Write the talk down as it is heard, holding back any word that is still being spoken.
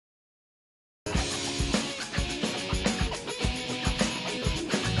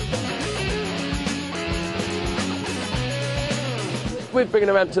with bringing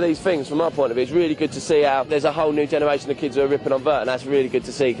a ramp to these things, from my point of view, it's really good to see how there's a whole new generation of kids who are ripping on vert, and that's really good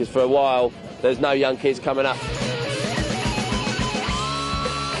to see, because for a while there's no young kids coming up.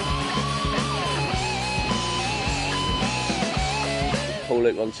 Paul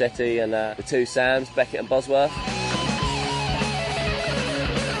Luke Ronchetti and the two Sams, Beckett and Bosworth.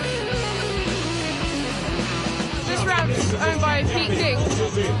 This ramp is owned by Pete King,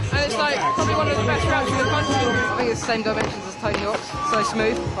 and it's like probably one of the best ramps in the country. I think it's the same dimensions as Tony Hawk's, so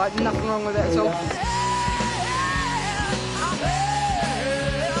smooth, like nothing wrong with it at all.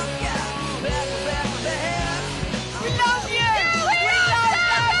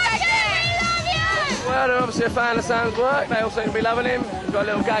 Well, they're obviously a fan of Sam's work. They all seem to be loving him. He's got a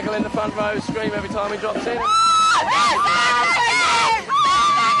little gaggle in the front row, scream every time he drops in.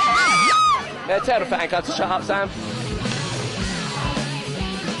 Yeah, tell the fan club to shut up, Sam.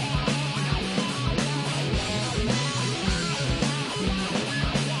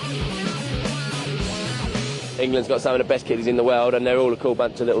 England's got some of the best kiddies in the world, and they're all a cool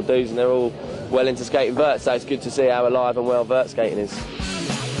bunch of little dudes, and they're all well into skating vert, so it's good to see how alive and well vert skating is.